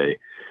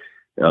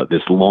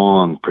 this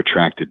long,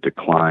 protracted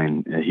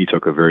decline. He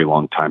took a very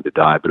long time to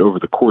die, but over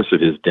the course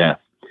of his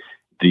death,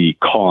 the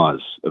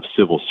cause of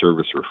civil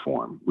service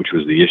reform, which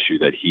was the issue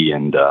that he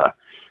and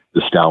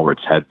the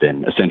stalwarts had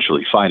been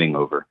essentially fighting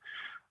over,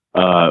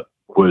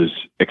 was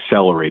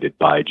accelerated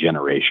by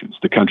generations.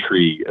 The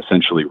country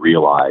essentially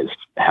realized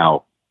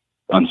how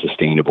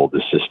unsustainable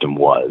the system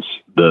was,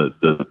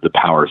 the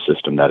power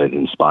system that had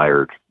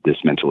inspired this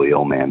mentally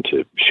ill man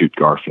to shoot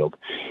Garfield.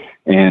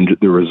 And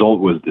the result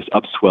was this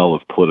upswell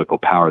of political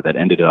power that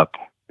ended up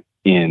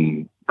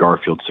in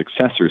Garfield's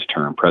successor's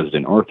term,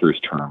 President Arthur's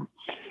term,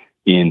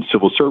 in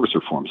civil service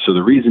reform. So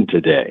the reason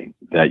today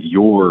that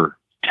your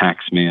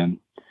taxman,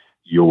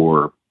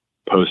 your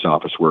post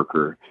office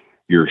worker,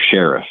 your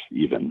sheriff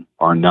even,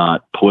 are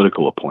not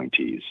political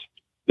appointees,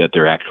 that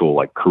they're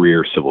actual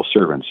career civil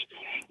servants,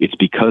 it's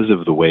because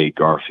of the way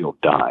Garfield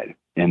died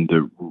and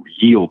the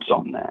yields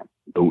on that,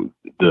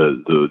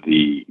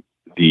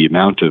 the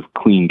amount of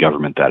clean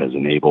government that has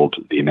enabled,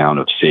 the amount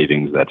of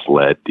savings that's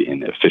led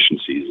in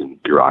efficiencies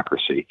and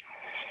bureaucracy,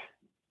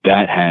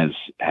 that has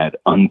had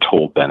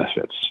untold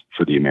benefits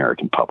for the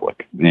American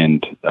public.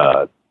 And,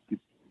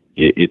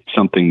 it's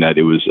something that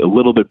it was a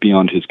little bit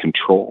beyond his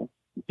control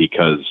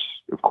because,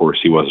 of course,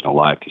 he wasn't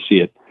alive to see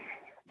it.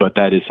 But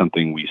that is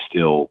something we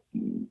still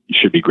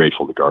should be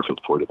grateful to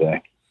Garfield for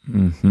today.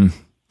 Mm-hmm.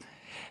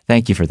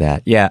 Thank you for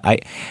that. Yeah,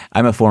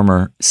 I'm a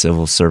former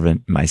civil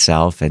servant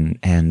myself,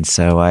 and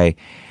so I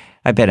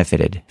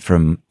benefited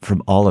from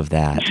all of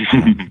that.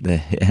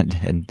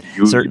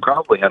 You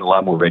probably had a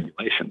lot more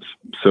regulations.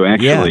 So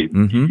actually,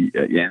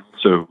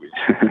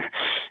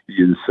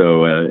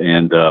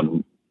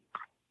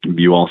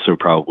 you also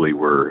probably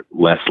were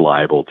less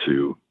liable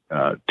to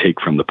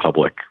take from the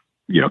public,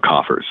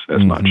 coffers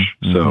as much.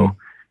 So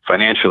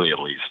financially, at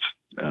least,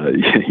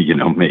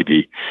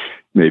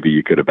 maybe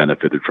you could have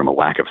benefited from a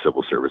lack of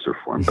civil service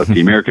reform. But the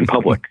American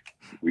public,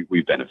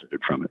 we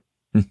benefited from it.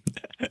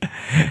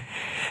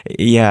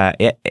 Yeah,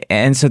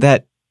 and so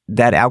that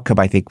outcome,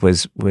 I think,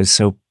 was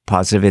so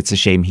positive. It's a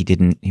shame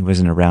he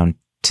wasn't around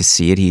to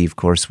see it. He, of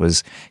course,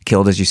 was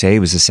killed, as you say. He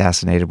was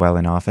assassinated while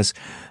in office.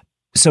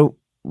 So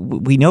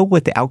we know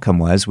what the outcome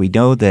was. We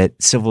know that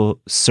civil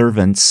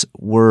servants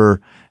were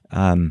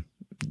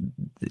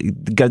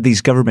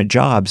these government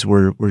jobs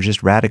were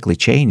just radically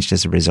changed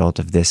as a result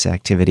of this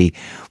activity.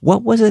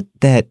 What was it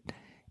that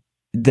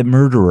the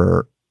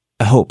murderer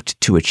hoped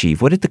to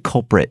achieve? What did the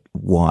culprit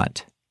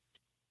want?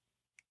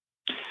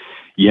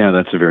 Yeah,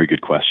 that's a very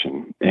good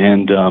question.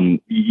 And,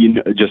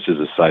 just as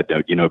a side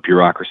note,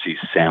 bureaucracy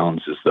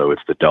sounds as though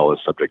it's the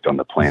dullest subject on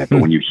the planet.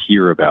 But when you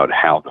hear about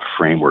how the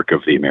framework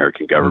of the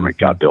American government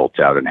got built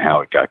out and how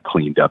it got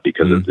cleaned up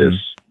because of this,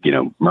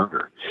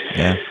 murder,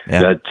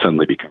 that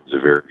suddenly becomes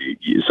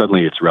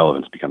suddenly its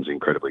relevance becomes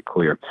incredibly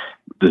clear.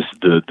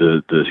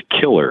 The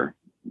killer,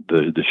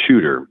 the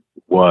shooter,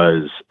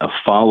 was a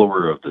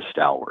follower of the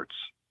stalwarts,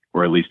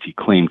 or at least he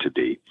claimed to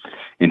be.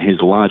 In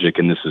his logic,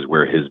 and this is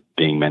where his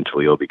being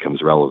mentally ill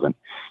becomes relevant,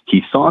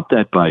 he thought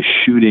that by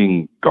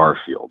shooting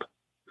Garfield,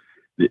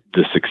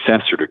 the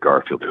successor to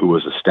Garfield, who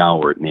was a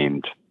stalwart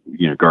named,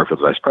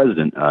 Garfield's vice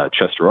president,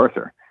 Chester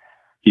Arthur,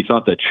 he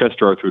thought that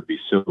Chester Arthur would be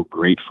so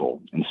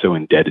grateful and so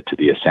indebted to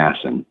the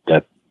assassin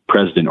that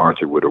President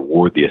Arthur would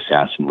award the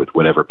assassin with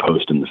whatever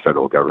post in the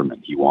federal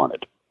government he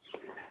wanted.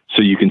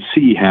 So you can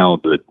see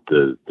how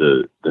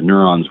the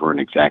neurons weren't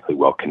exactly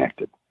well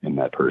connected in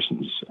that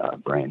person's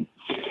brain.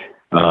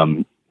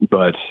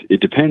 But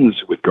it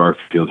depends with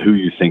Garfield who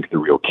you think the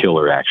real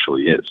killer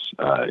actually is.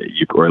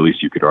 Or at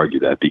least you could argue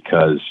that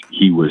because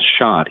he was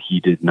shot, he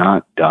did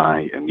not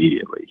die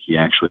immediately. He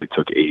actually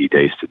took 80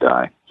 days to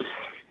die.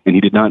 And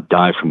he did not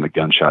die from the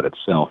gunshot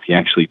itself. He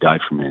actually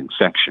died from an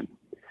infection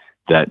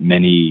that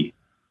many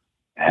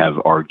have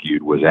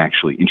argued was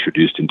actually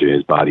introduced into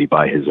his body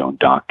by his own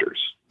doctors.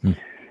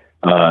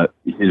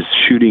 His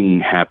shooting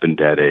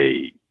happened at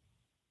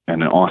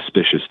an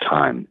auspicious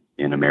time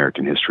in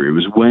American history. It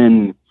was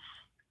when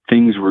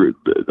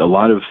a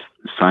lot of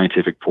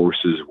scientific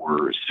forces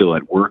were still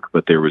at work,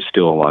 but there was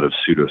still a lot of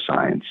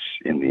pseudoscience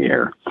in the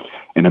air.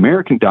 And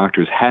American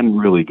doctors hadn't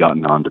really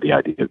gotten onto the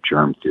idea of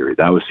germ theory.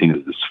 That was seen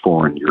as this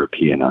foreign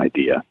European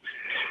idea.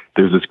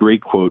 There's this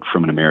great quote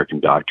from an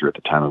American doctor at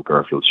the time of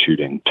Garfield's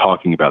shooting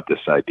talking about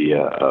this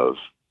idea of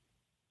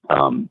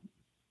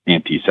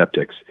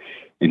antiseptics.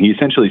 And he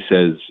essentially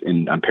says,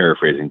 and I'm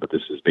paraphrasing, but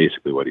this is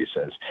basically what he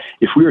says: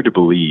 if we are to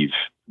believe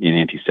in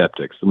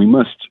antiseptics, then we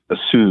must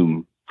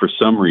assume for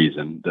some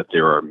reason that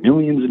there are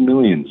millions and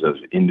millions of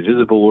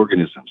invisible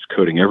organisms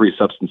coating every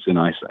substance in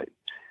eyesight.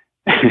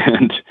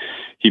 And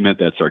he meant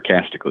that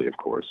sarcastically, of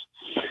course.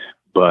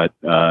 But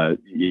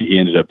he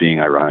ended up being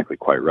ironically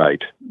quite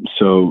right.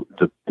 So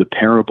the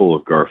parable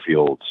of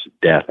Garfield's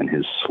death and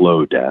his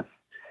slow death,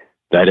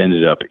 that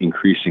ended up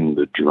increasing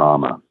the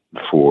drama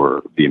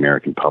for the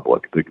American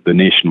public. The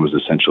nation was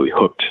essentially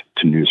hooked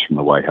to news from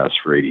the White House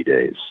for 80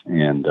 days.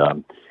 And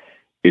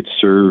it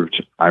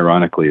served,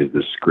 ironically, as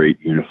this great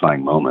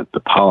unifying moment. The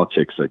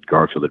politics that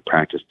Garfield had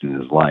practiced in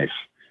his life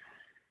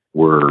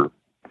were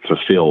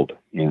fulfilled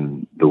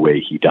in the way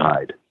he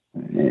died.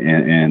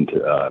 And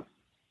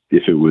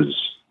if it was,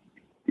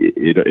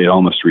 it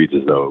almost reads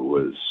as though it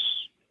was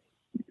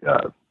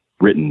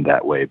written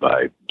that way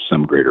by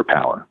some greater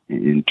power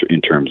in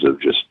terms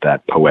of just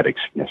that poetic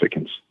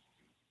significance.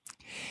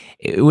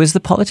 It was the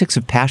politics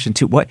of passion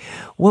too. What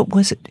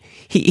was it?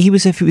 He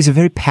was a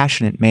very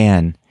passionate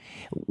man.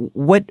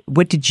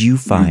 What did you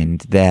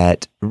find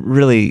that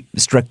really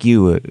struck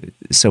you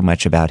so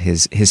much about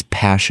his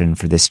passion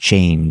for this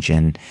change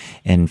and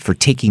for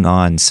taking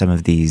on some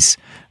of these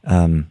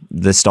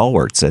the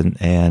stalwarts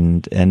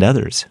and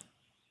others?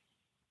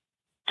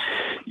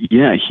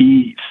 Yeah,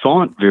 he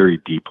thought very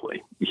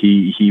deeply.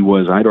 He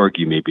was, I'd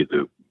argue, maybe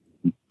the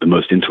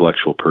most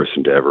intellectual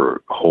person to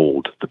ever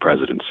hold the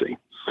presidency.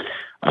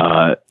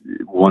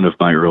 One of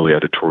my early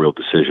editorial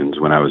decisions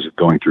when I was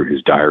going through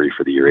his diary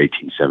for the year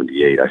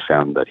 1878, I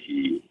found that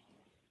he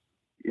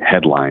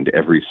headlined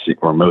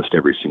most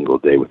every single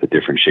day with a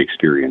different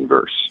Shakespearean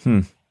verse.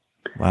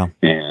 Wow.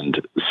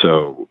 And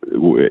so,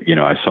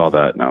 I saw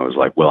that and I was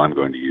like, well, I'm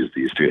going to use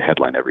these to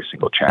headline every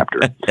single chapter.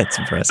 That's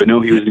impressive. But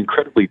no, he was an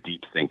incredibly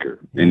deep thinker,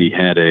 and he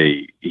had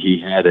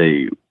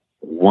a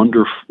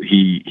wonderful.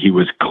 He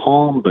was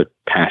calm but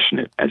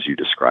passionate, as you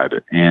describe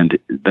it, and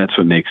that's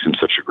what makes him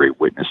such a great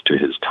witness to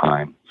his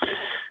time.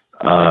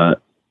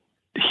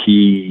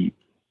 He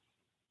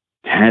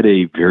had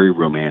a very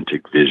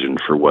romantic vision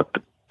for what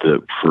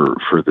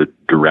for the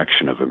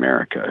direction of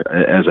America.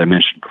 As I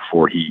mentioned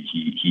before,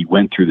 he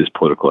went through this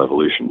political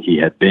evolution. He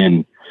had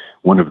been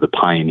one of the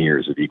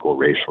pioneers of equal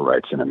racial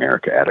rights in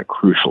America at a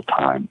crucial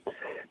time,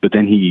 but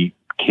then he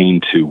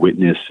came to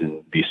witness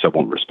and be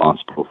somewhat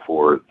responsible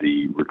for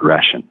the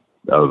regression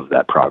of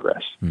that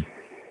progress.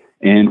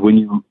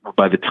 And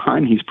by the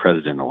time he's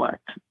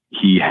president-elect,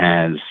 he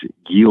has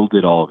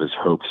yielded all of his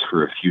hopes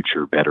for a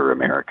future better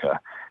America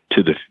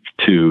to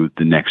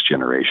the next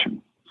generation.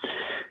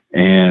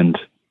 And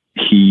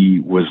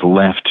he was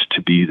left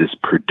to be this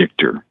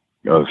predictor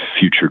of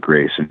future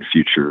grace and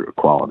future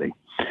equality.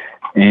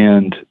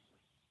 And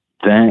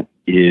that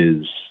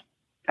is,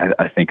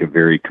 I think, a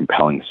very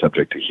compelling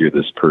subject to hear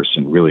this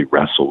person really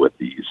wrestle with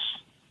these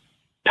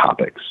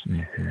topics.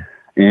 Mm-hmm.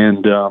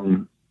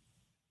 And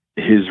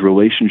his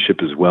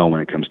relationship as well,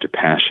 when it comes to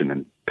passion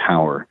and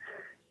power,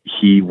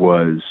 he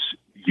was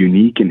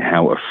unique in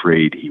how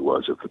afraid he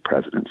was of the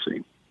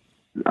presidency.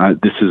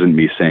 This isn't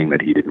me saying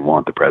that he didn't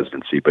want the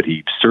presidency, but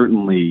he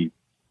certainly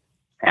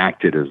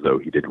acted as though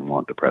he didn't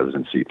want the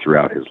presidency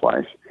throughout his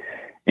life.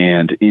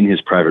 And in his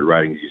private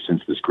writings, you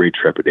sense this great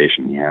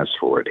trepidation he has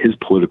for it. His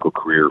political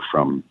career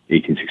from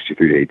 1863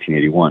 to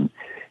 1881,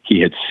 he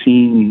had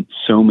seen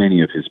so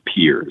many of his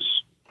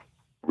peers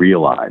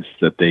realize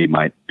that they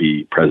might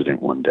be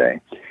president one day.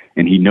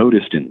 And he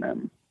noticed in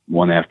them,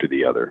 one after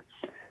the other,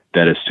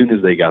 that as soon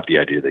as they got the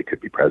idea they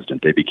could be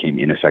president, they became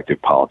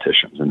ineffective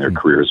politicians and their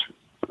careers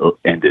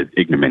ended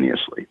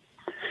ignominiously.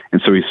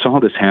 And so he saw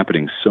this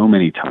happening so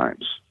many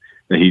times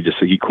that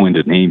he coined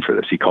a name for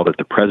this. He called it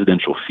the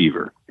presidential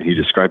fever. And he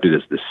described it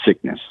as this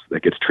sickness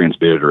that gets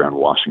transmitted around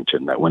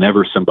Washington, that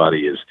whenever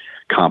somebody is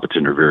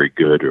competent or very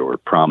good or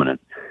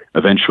prominent,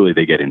 eventually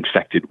they get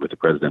infected with the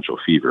presidential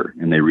fever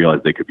and they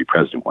realize they could be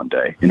president one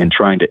day. And in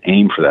trying to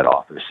aim for that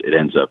office, it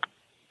ends up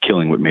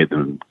killing what made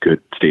them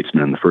good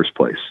statesmen in the first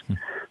place.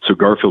 So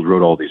Garfield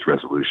wrote all these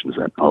resolutions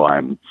that,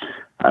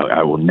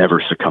 I will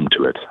never succumb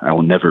to it. I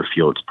will never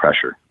feel its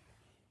pressure.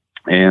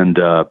 And,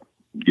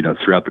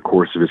 throughout the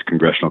course of his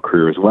congressional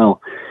career as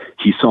well,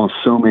 he saw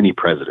so many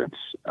presidents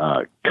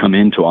come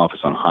into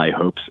office on high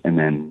hopes and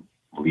then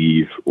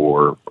leave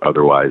or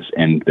otherwise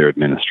end their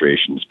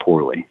administrations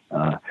poorly.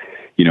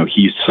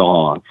 He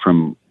saw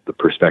from the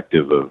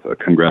perspective of a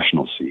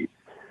congressional seat,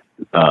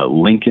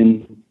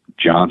 Lincoln,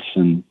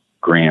 Johnson,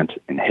 Grant,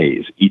 and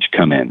Hayes each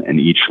come in and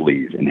each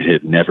leave, and it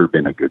had never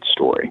been a good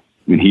story.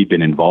 I mean, he'd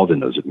been involved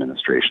in those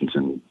administrations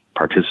and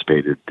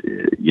participated,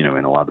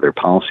 in a lot of their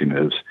policy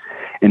moves,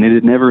 and it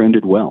had never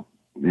ended well.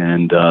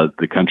 And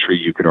the country,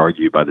 you could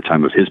argue, by the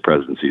time of his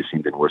presidency,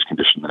 seemed in worse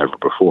condition than ever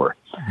before.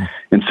 Mm-hmm.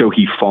 And so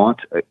he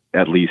fought,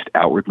 at least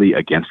outwardly,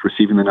 against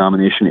receiving the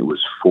nomination. It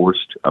was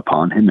forced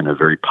upon him in a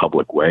very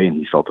public way, and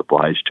he felt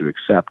obliged to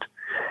accept.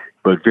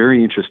 But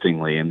very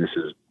interestingly, and this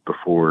is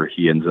before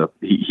he ends up,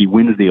 he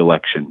wins the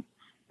election,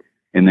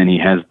 and then he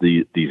has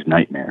these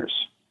nightmares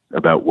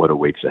about what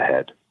awaits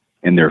ahead.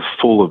 And they're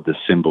full of the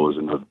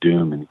symbolism of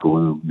doom and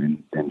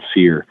gloom and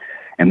fear.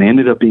 And they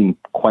ended up being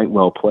quite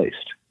well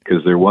placed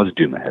because there was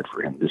doom ahead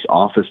for him. This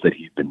office that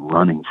he'd been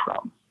running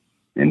from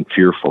and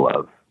fearful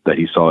of, that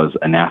he saw as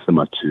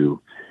anathema to,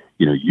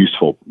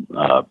 useful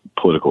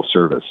political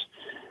service,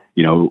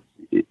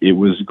 it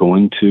was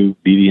going to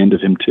be the end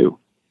of him too.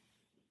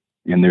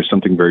 And there's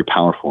something very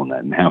powerful in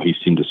that, and how he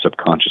seemed to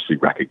subconsciously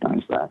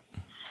recognize that.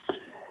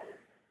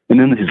 And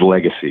then his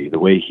legacy, the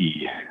way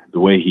he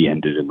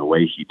ended and the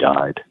way he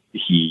died,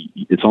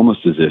 it's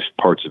almost as if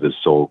parts of his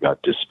soul got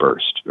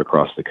dispersed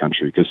across the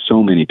country because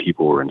so many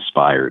people were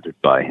inspired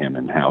by him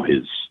and how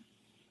his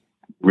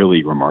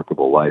really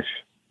remarkable life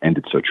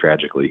ended so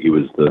tragically. He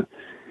was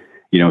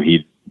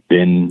he'd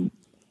been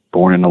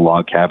born in a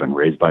log cabin,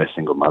 raised by a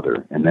single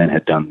mother, and then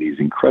had done these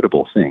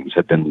incredible things,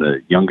 had been the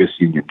youngest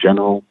Union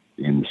general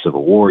in the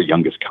Civil War,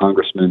 youngest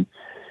congressman,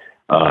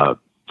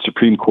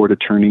 Supreme Court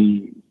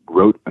attorney,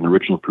 wrote an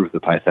original proof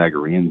of the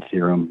Pythagorean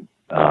theorem.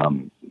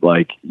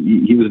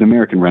 He was an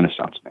American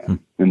Renaissance man.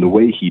 And the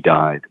way he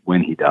died,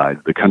 when he died,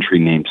 the country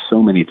named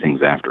so many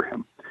things after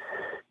him.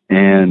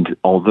 And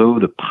although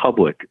the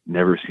public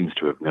never seems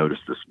to have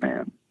noticed this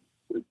man,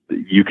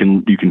 you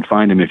can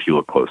find him if you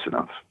look close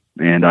enough.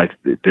 And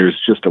there's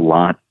just a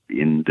lot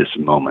in this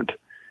moment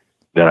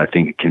that I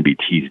think can be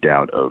teased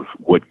out of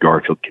what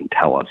Garfield can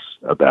tell us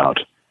about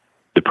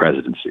the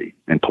presidency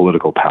and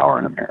political power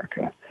in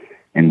America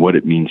and what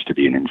it means to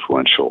be an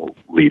influential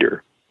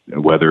leader,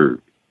 whether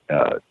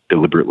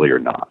deliberately or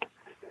not.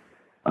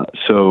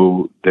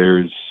 So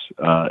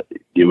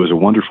it was a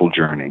wonderful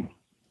journey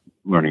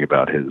learning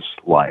about his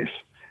life,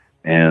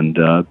 and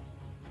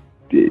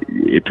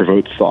it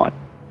provokes thought.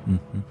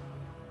 Mm-hmm.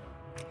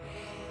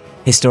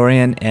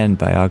 Historian and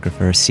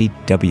biographer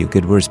C.W.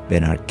 Goodyear has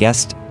been our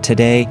guest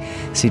today.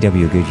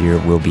 C.W. Goodyear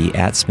will be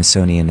at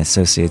Smithsonian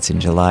Associates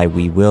in July.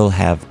 We will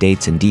have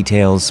dates and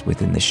details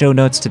within the show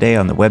notes today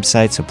on the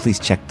website, so please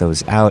check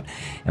those out.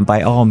 And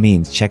by all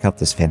means, check out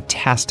this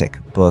fantastic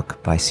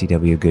book by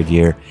C.W.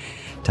 Goodyear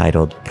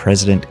titled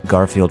President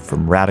Garfield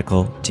from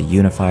Radical to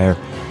Unifier.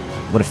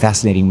 What a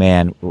fascinating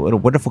man. What a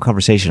wonderful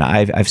conversation.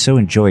 I've so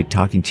enjoyed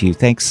talking to you.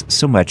 Thanks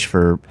so much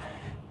for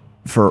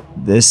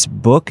this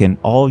book and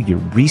all your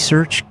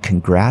research.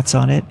 Congrats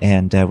on it.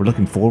 And we're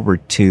looking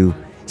forward to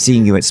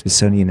seeing you at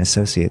Smithsonian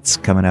Associates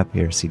coming up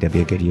here,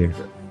 C.W. Goodyear.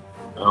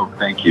 Oh,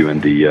 thank you.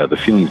 And the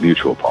feeling's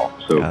mutual, Paul.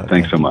 So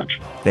thanks so much.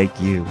 Thank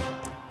you.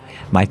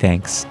 My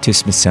thanks to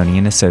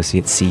Smithsonian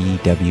Associate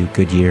C.W.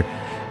 Goodyear,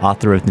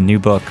 author of the new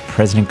book,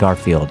 President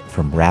Garfield,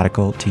 From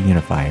Radical to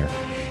Unifier.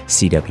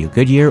 C.W.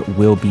 Goodyear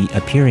will be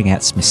appearing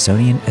at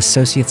Smithsonian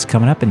Associates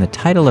coming up, and the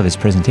title of his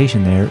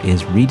presentation there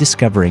is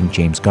Rediscovering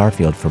James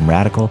Garfield from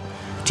Radical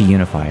to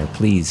Unifier.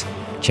 Please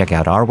check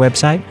out our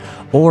website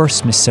or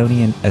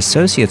Smithsonian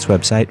Associates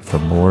website for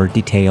more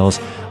details,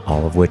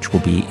 all of which will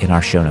be in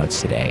our show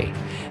notes today.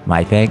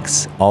 My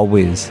thanks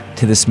always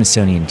to the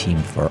Smithsonian team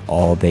for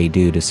all they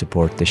do to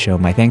support the show.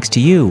 My thanks to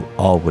you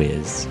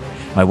always,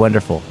 my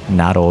wonderful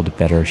Not Old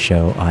Better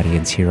Show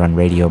audience here on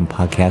radio and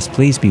podcast.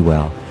 Please be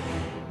well.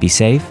 Be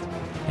safe,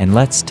 and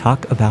let's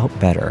talk about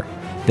better.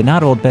 The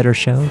Not Old Better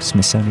Show,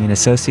 Smithsonian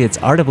Associates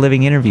Art of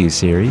Living interview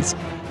series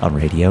on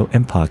radio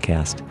and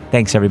podcast.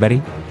 Thanks,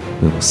 everybody.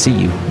 We will see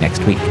you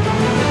next week.